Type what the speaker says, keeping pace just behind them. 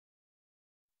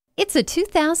It's a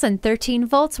 2013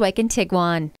 Volkswagen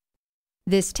Tiguan.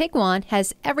 This Tiguan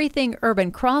has everything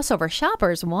urban crossover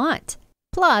shoppers want.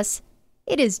 Plus,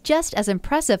 it is just as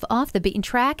impressive off the beaten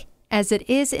track as it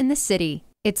is in the city.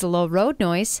 Its low road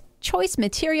noise, choice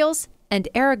materials, and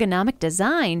ergonomic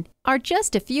design are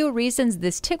just a few reasons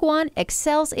this Tiguan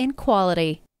excels in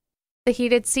quality. The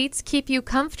heated seats keep you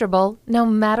comfortable no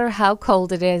matter how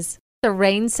cold it is. The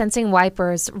rain-sensing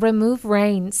wipers remove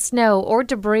rain, snow, or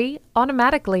debris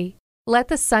automatically. Let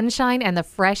the sunshine and the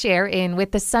fresh air in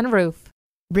with the sunroof.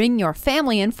 Bring your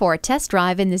family in for a test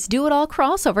drive in this do-it-all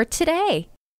crossover today.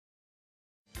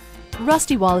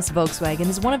 Rusty Wallace Volkswagen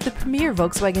is one of the premier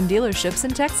Volkswagen dealerships in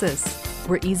Texas.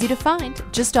 We're easy to find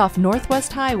just off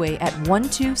Northwest Highway at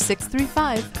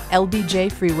 12635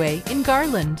 LBJ Freeway in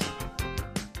Garland.